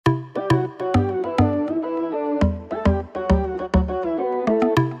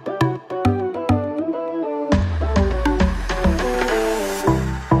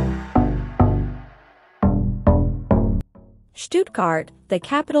Stuttgart, the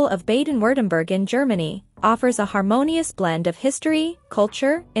capital of Baden-Württemberg in Germany, offers a harmonious blend of history,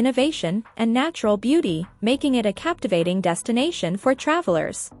 culture, innovation, and natural beauty, making it a captivating destination for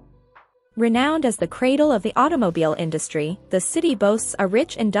travelers. Renowned as the cradle of the automobile industry, the city boasts a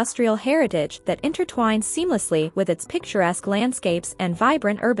rich industrial heritage that intertwines seamlessly with its picturesque landscapes and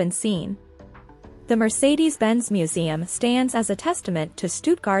vibrant urban scene. The Mercedes-Benz Museum stands as a testament to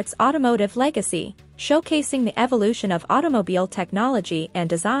Stuttgart's automotive legacy, showcasing the evolution of automobile technology and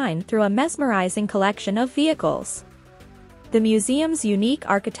design through a mesmerizing collection of vehicles. The museum's unique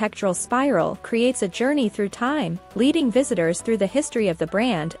architectural spiral creates a journey through time, leading visitors through the history of the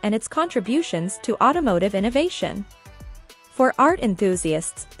brand and its contributions to automotive innovation. For art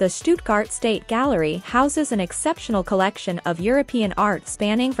enthusiasts, the Stuttgart State Gallery houses an exceptional collection of European art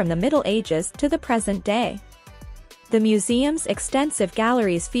spanning from the Middle Ages to the present day. The museum's extensive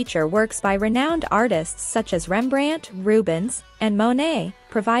galleries feature works by renowned artists such as Rembrandt, Rubens, and Monet,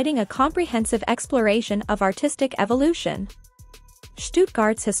 providing a comprehensive exploration of artistic evolution.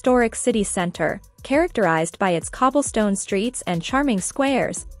 Stuttgart's historic city center, characterized by its cobblestone streets and charming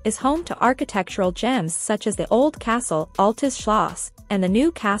squares, is home to architectural gems such as the Old Castle, Altes Schloss, and the New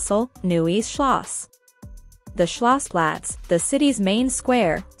Castle, Neues Schloss. The Schlossplatz, the city's main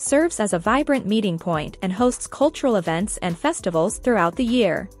square, serves as a vibrant meeting point and hosts cultural events and festivals throughout the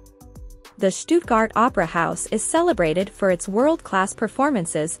year. The Stuttgart Opera House is celebrated for its world-class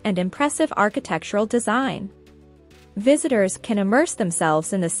performances and impressive architectural design. Visitors can immerse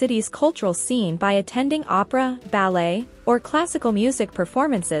themselves in the city's cultural scene by attending opera, ballet, or classical music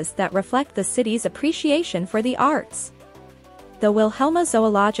performances that reflect the city's appreciation for the arts. The Wilhelma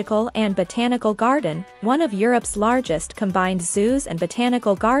Zoological and Botanical Garden, one of Europe's largest combined zoos and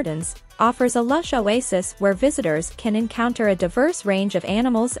botanical gardens, offers a lush oasis where visitors can encounter a diverse range of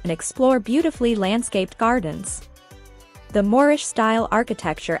animals and explore beautifully landscaped gardens. The Moorish-style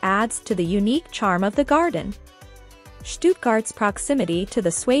architecture adds to the unique charm of the garden. Stuttgart's proximity to the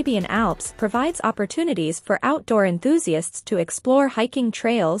Swabian Alps provides opportunities for outdoor enthusiasts to explore hiking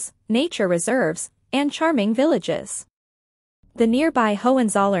trails, nature reserves, and charming villages. The nearby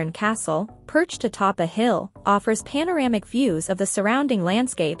Hohenzollern Castle, perched atop a hill, offers panoramic views of the surrounding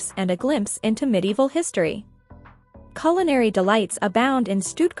landscapes and a glimpse into medieval history. Culinary delights abound in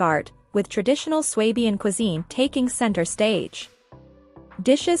Stuttgart, with traditional Swabian cuisine taking center stage.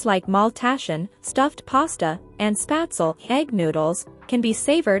 Dishes like Maultaschen, stuffed pasta, and Spätzle, egg noodles, can be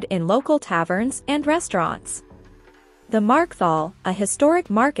savored in local taverns and restaurants. The Markthal, a historic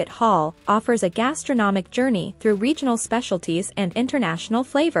market hall, offers a gastronomic journey through regional specialties and international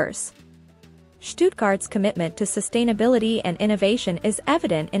flavors. Stuttgart's commitment to sustainability and innovation is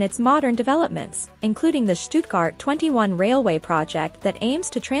evident in its modern developments, including the Stuttgart 21 railway project that aims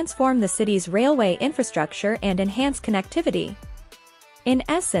to transform the city's railway infrastructure and enhance connectivity. In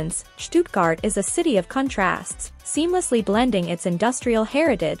essence, Stuttgart is a city of contrasts, seamlessly blending its industrial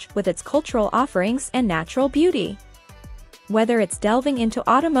heritage with its cultural offerings and natural beauty. Whether it's delving into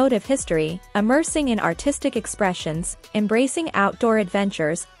automotive history, immersing in artistic expressions, embracing outdoor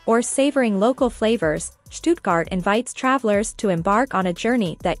adventures, or savoring local flavors, Stuttgart invites travelers to embark on a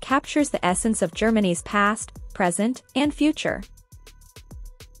journey that captures the essence of Germany's past, present, and future.